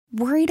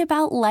Worried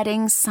about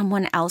letting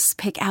someone else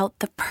pick out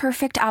the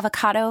perfect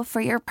avocado for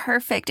your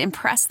perfect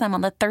impress them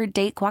on the third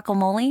date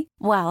guacamole?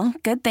 Well,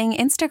 good thing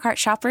Instacart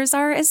shoppers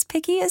are as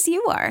picky as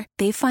you are.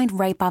 They find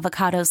ripe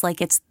avocados like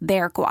it's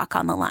their guac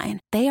on the line.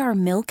 They are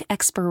milk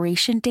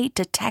expiration date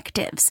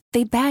detectives.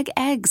 They bag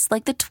eggs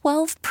like the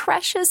 12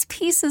 precious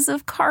pieces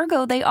of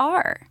cargo they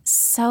are.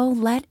 So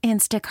let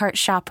Instacart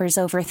shoppers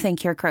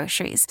overthink your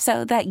groceries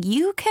so that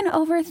you can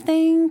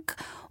overthink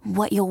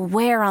what you'll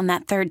wear on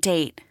that third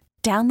date.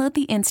 Download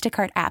the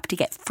Instacart app to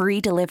get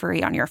free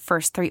delivery on your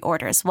first 3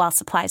 orders while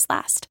supplies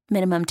last.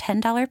 Minimum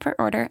 $10 per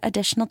order.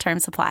 Additional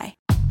terms apply.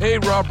 Hey,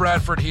 Rob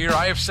Bradford here.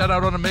 I have set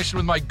out on a mission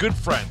with my good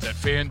friends at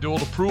FanDuel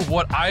to prove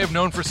what I have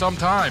known for some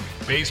time.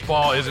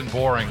 Baseball isn't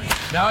boring.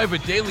 Now I have a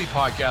daily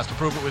podcast to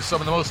prove it with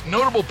some of the most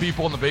notable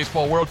people in the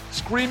baseball world,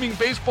 screaming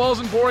baseball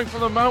isn't boring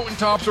from the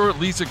mountaintops, or at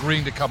least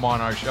agreeing to come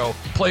on our show.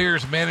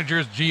 Players,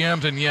 managers,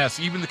 GMs, and yes,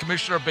 even the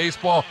commissioner of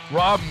baseball,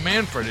 Rob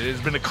Manfred. It has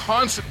been a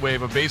constant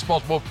wave of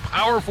baseball's most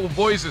powerful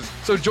voices.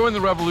 So join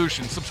the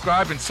revolution.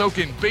 Subscribe and soak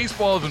in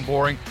Baseball Isn't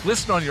Boring.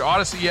 Listen on your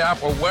Odyssey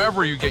app or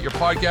wherever you get your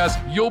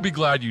podcasts. You'll be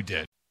glad you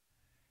did.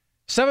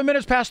 7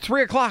 minutes past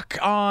 3 o'clock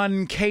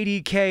on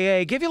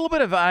KDKA. Give you a little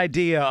bit of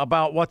idea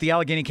about what the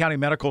Allegheny County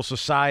Medical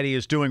Society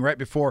is doing right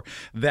before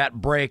that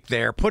break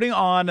there. Putting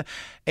on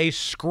a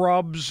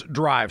scrubs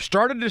drive.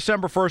 Started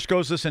December 1st,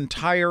 goes this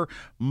entire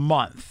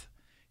month.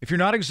 If you're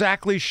not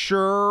exactly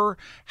sure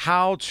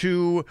how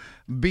to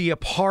be a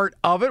part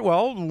of it,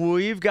 well,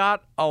 we've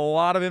got a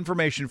lot of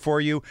information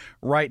for you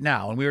right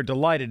now. And we are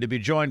delighted to be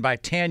joined by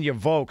Tanya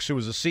Vokes, who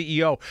is the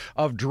CEO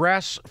of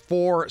Dress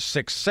for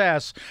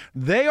Success.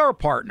 They are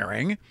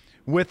partnering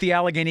with the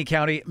Allegheny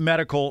County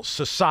Medical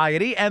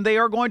Society, and they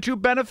are going to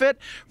benefit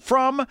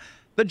from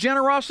the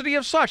generosity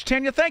of such.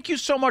 Tanya, thank you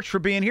so much for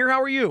being here.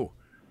 How are you?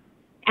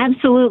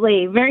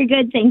 Absolutely. Very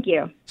good. Thank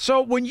you.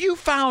 So when you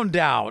found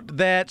out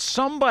that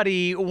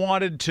somebody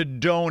wanted to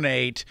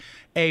donate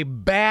a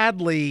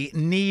badly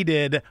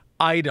needed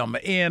item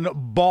in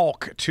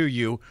bulk to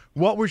you,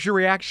 what was your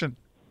reaction?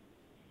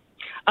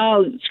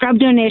 Oh, scrub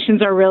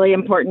donations are really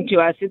important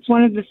to us. It's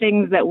one of the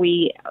things that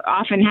we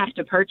often have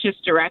to purchase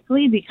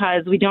directly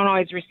because we don't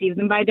always receive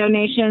them by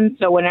donation.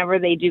 So whenever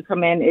they do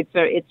come in,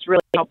 it's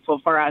really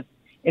helpful for us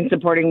in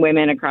supporting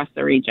women across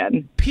the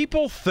region.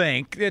 People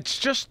think it's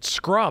just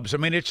scrubs. I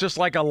mean, it's just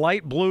like a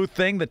light blue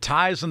thing, the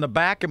ties in the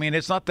back. I mean,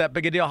 it's not that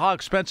big a deal. How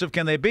expensive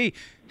can they be?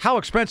 How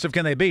expensive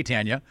can they be,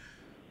 Tanya?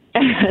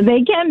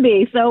 They can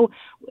be. So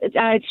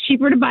it's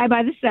cheaper to buy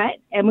by the set.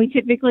 And we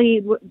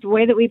typically, the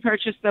way that we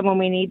purchase them when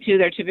we need to,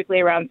 they're typically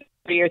around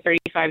 $30 or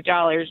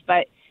 $35.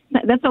 But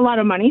that's a lot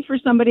of money for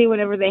somebody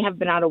whenever they have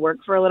been out of work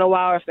for a little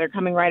while, or if they're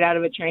coming right out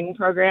of a training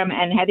program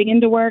and heading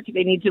into work.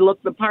 They need to look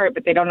the part,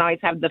 but they don't always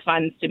have the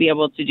funds to be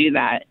able to do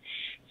that.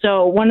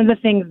 So one of the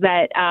things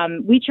that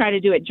we try to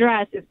do at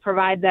Dress is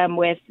provide them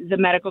with the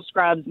medical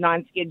scrubs,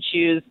 non-skid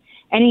shoes,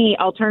 any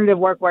alternative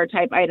workwear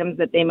type items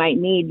that they might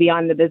need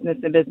beyond the business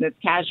and business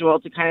casual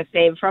to kind of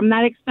save from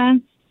that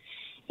expense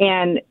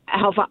and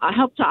help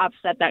to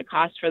offset that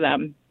cost for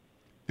them.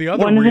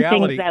 One of the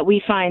things that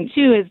we find,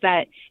 too, is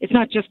that it's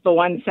not just the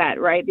one set,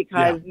 right?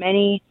 Because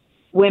many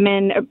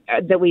women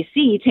that we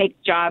see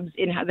take jobs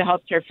in the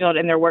healthcare field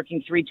and they're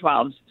working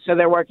 3/12s. So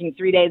they're working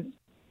 3 days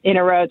in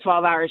a row,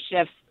 12-hour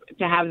shifts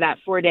to have that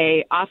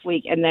 4-day off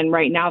week. And then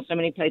right now, so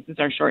many places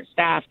are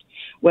short-staffed.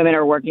 Women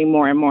are working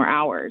more and more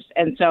hours.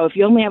 And so if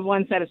you only have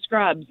one set of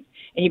scrubs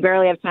and you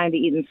barely have time to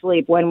eat and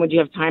sleep, when would you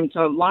have time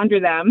to launder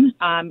them?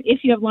 If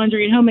you have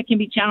laundry at home, it can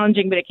be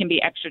challenging, but it can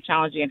be extra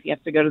challenging if you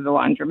have to go to the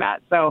laundromat.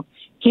 So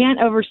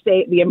can't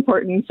overstate the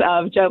importance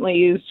of gently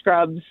used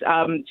scrubs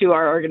to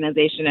our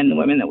organization and the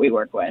women that we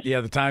work with.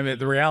 Yeah,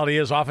 the reality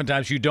is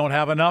oftentimes you don't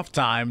have enough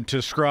time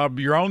to scrub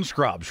your own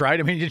scrubs, right?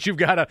 I mean, you've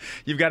got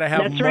to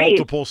have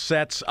multiple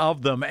sets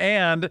of them.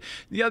 And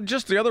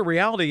just the other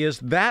reality is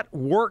that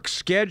work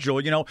schedule,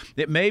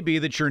 it may be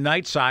that your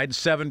night side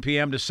 7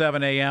 p.m. to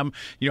 7 a.m.,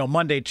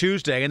 Monday,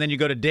 Tuesday, and then you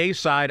go to day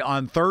side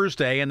on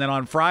Thursday, and then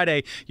on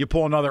Friday you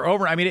pull another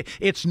over. I mean,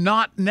 it's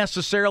not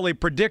necessarily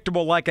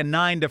predictable like a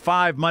 9 to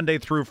 5 Monday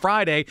through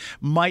Friday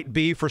might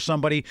be for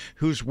somebody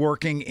who's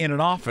working in an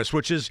office,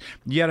 which is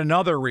yet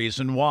another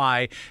reason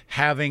why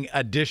having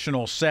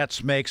additional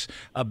sets makes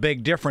a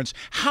big difference.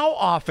 How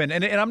often,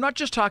 and I'm not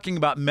just talking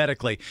about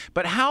medically,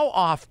 but how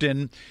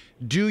often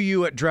do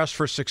you at Dress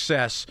for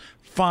Success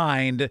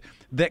find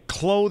that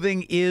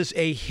clothing is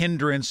a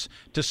hindrance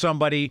to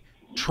somebody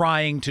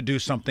trying to do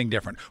something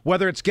different,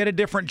 whether it's get a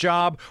different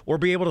job or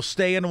be able to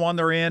stay in one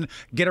they're in,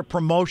 get a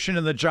promotion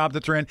in the job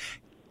that they're in?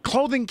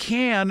 Clothing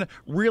can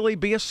really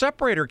be a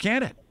separator,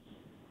 can't it?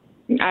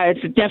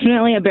 It's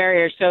definitely a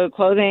barrier. So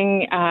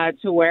clothing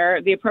to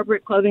wear, the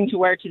appropriate clothing to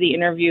wear to the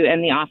interview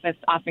and the office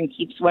often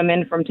keeps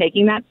women from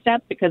taking that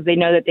step because they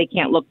know that they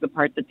can't look the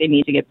part that they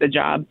need to get the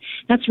job.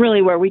 That's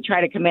really where we try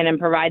to come in and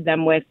provide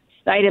them with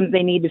the items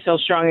they need to feel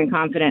strong and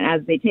confident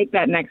as they take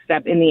that next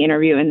step in the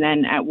interview and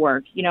then at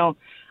work.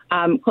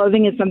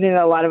 Clothing is something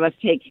that a lot of us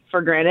take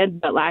for granted,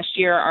 but last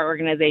year our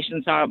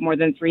organization saw more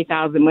than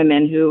 3,000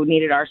 women who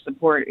needed our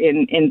support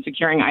in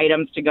securing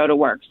items to go to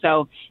work.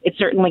 So it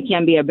certainly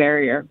can be a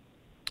barrier.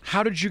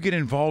 How did you get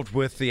involved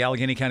with the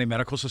Allegheny County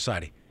Medical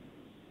Society?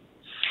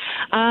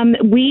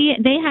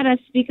 They had us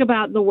speak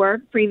about the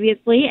work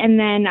previously, and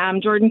then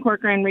Jordan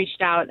Corcoran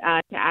reached out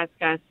to ask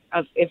us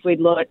if we'd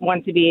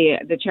want to be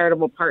the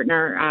charitable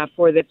partner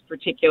for this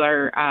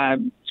particular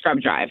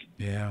scrub drive.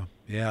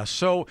 Yeah.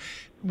 So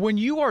when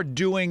you are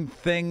doing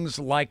things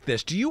like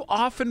this, do you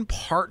often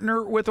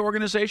partner with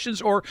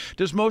organizations, or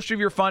does most of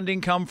your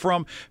funding come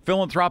from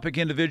philanthropic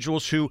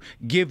individuals who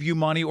give you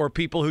money, or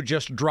people who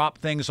just drop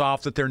things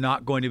off that they're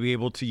not going to be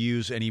able to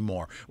use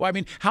anymore? Well, I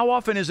mean, how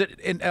often is it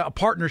in a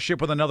partnership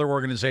with another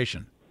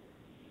organization?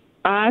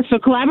 So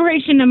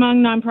collaboration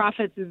among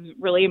nonprofits is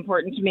really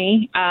important to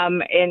me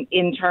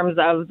in terms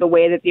of the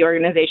way that the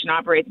organization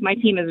operates. My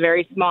team is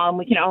very small, and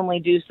we can only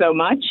do so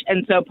much.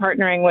 And so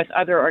partnering with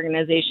other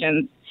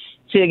organizations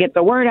to get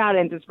the word out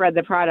and to spread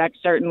the product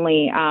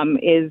certainly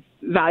is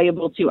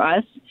valuable to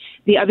us.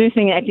 The other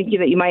thing I think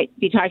that you might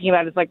be talking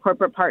about is like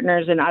corporate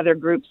partners and other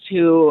groups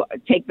who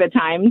take the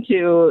time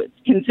to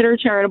consider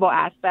charitable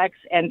aspects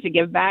and to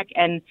give back.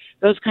 And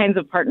those kinds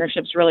of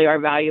partnerships really are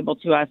valuable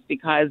to us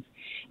because,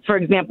 for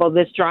example,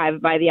 this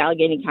drive by the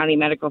Allegheny County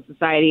Medical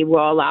Society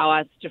will allow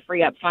us to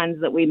free up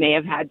funds that we may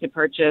have had to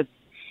purchase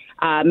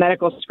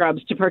medical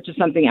scrubs to purchase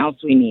something else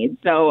we need.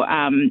 So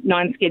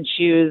non-skid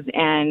shoes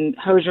and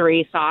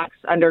hosiery, socks,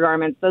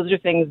 undergarments, those are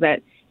things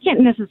that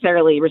can't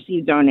necessarily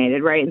receive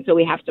donated, right? And so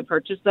we have to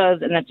purchase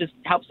those, and that just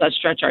helps us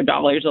stretch our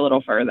dollars a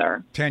little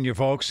further. Tanya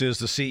Volks is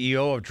the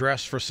CEO of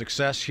Dress for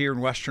Success here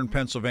in Western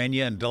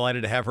Pennsylvania, and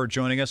delighted to have her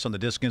joining us on the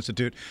Disc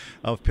Institute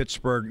of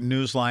Pittsburgh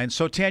Newsline.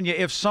 So, Tanya,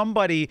 if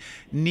somebody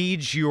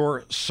needs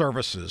your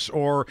services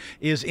or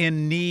is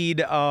in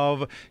need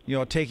of,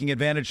 taking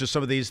advantage of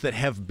some of these that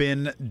have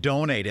been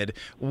donated,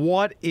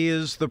 what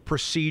is the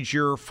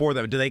procedure for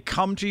them? Do they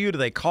come to you? Do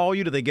they call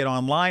you? Do they get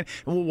online?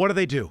 What do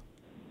they do?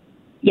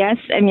 Yes,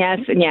 and yes,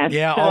 and yes.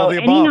 Yeah, so all the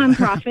any above.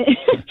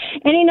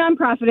 any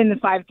nonprofit in the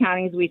 5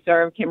 counties we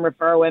serve can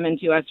refer women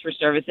to us for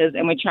services,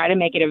 and we try to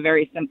make it a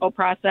very simple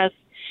process.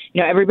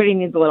 Everybody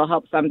needs a little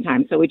help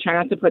sometimes, so we try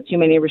not to put too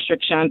many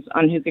restrictions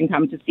on who can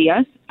come to see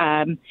us.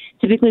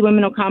 Typically,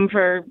 women will come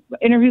for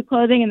interview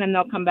clothing, and then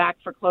they'll come back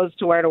for clothes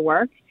to wear to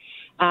work.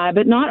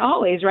 But not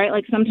always, right?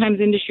 Like sometimes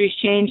industries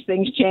change,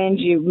 things change,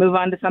 you move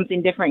on to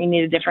something different, you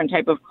need a different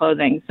type of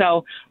clothing.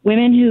 So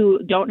women who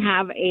don't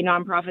have a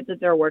nonprofit that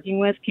they're working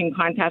with can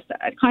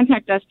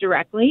contact us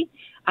directly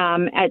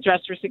at Dress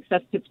for Success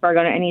Pittsburgh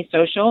on any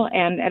social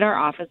and at our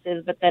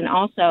offices. But then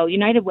also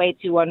United Way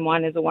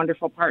 211 is a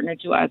wonderful partner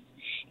to us,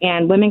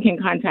 and women can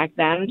contact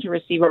them to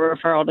receive a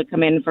referral to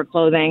come in for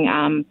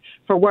clothing,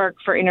 for work,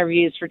 for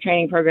interviews, for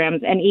training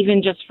programs, and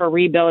even just for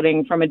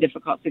rebuilding from a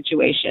difficult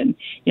situation.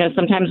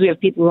 Sometimes we have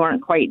people who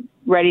aren't quite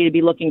ready to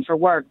be looking for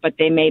work, but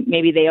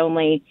maybe they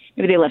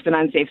left an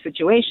unsafe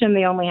situation.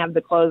 They only have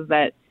the clothes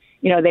that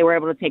they were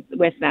able to take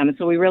with them.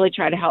 So we really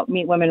try to help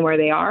meet women where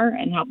they are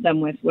and help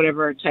them with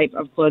whatever type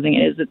of clothing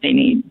it is that they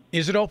need.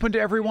 Is it open to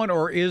everyone,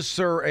 or is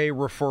there a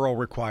referral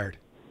required?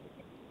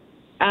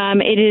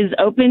 It is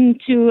open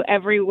to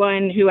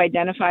everyone who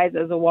identifies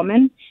as a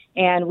woman,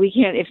 and we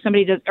can, if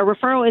somebody does, a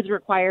referral is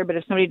required, but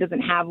if somebody doesn't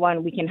have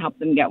one, we can help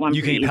them get one.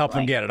 You can help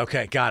them get it.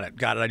 Okay, got it.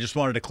 I just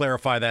wanted to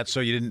clarify that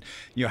so you didn't,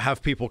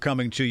 have people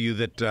coming to you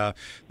that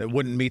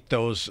wouldn't meet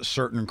those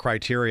certain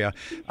criteria.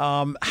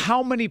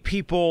 How many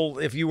people,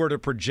 if you were to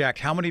project,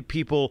 how many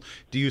people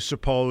do you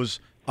suppose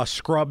a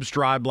scrubs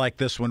drive like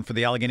this one for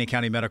the Allegheny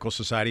County Medical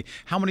Society,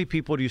 how many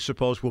people do you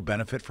suppose will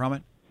benefit from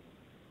it?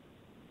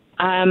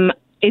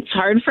 It's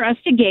hard for us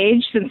to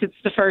gauge since it's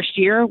the first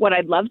year. What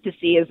I'd love to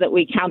see is that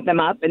we count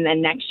them up and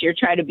then next year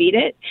try to beat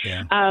it.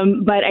 Yeah.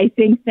 But I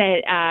think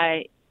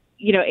that,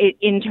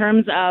 in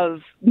terms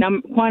of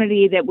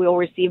quantity that we'll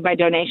receive by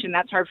donation,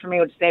 that's hard for me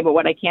to say. But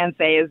what I can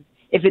say is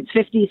if it's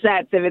 50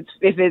 sets, if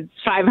it's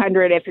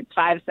 500, if it's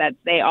 5 sets,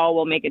 they all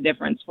will make a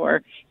difference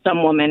for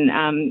some woman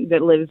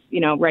that lives,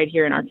 right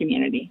here in our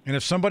community. And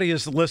if somebody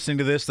is listening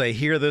to this, they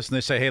hear this and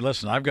they say, hey,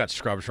 listen, I've got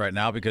scrubs right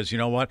now because you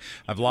know what?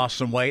 I've lost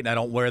some weight and I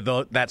don't wear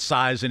that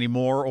size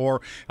anymore,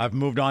 or I've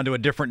moved on to a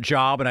different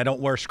job and I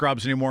don't wear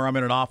scrubs anymore. I'm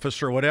in an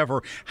office or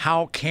whatever.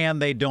 How can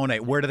they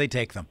donate? Where do they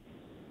take them?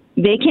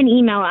 They can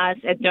email us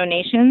at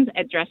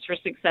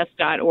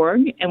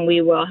donations@dressforsuccess.org, and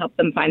we will help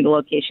them find the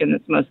location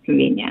that's most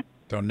convenient.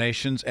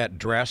 Donations at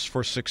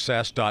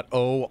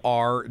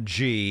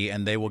dressforsuccess.org,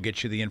 and they will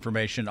get you the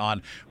information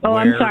on where...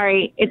 I'm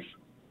sorry. It's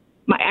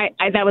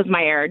that was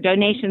my error.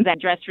 Donations at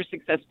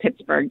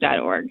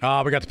dressforsuccesspittsburgh.org.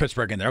 Oh, we got the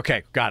Pittsburgh in there.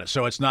 Okay, got it.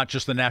 So it's not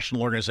just the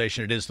national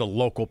organization. It is the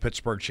local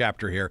Pittsburgh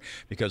chapter here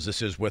because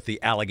this is with the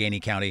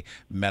Allegheny County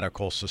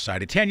Medical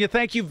Society. Tanya,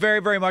 thank you very,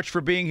 very much for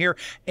being here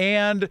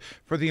and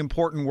for the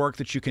important work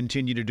that you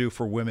continue to do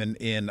for women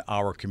in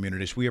our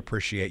communities. We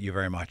appreciate you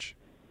very much.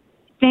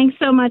 Thanks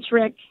so much,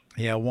 Rick.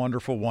 Yeah,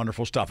 wonderful,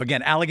 wonderful stuff.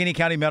 Again, Allegheny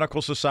County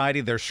Medical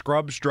Society, their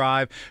Scrubs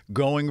Drive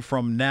going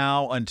from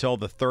now until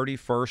the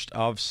 31st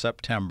of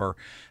September.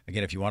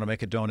 Again, if you want to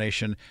make a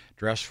donation,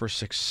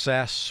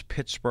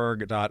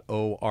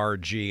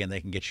 dressforsuccesspittsburgh.org, and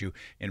they can get you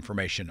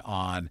information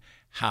on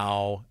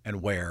how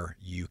and where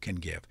you can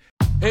give.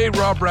 Hey,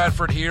 Rob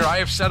Bradford here. I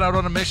have set out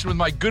on a mission with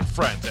my good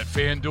friends at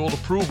FanDuel to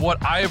prove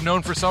what I have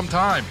known for some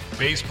time.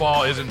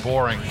 Baseball isn't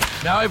boring.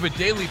 Now I have a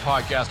daily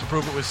podcast to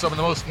prove it with some of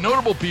the most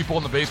notable people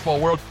in the baseball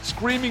world,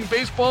 screaming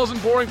baseball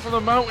isn't boring from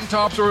the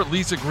mountaintops, or at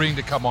least agreeing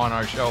to come on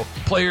our show.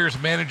 Players,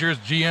 managers,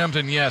 GMs,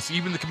 and yes,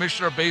 even the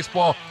commissioner of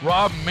baseball,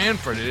 Rob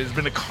Manfred. It has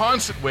been a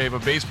constant wave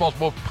of baseball's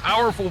most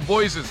powerful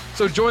voices.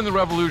 So join the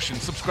revolution.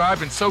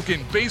 Subscribe and soak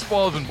in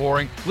Baseball Isn't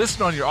Boring.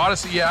 Listen on your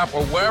Odyssey app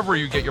or wherever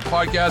you get your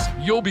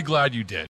podcasts. You'll be glad you did.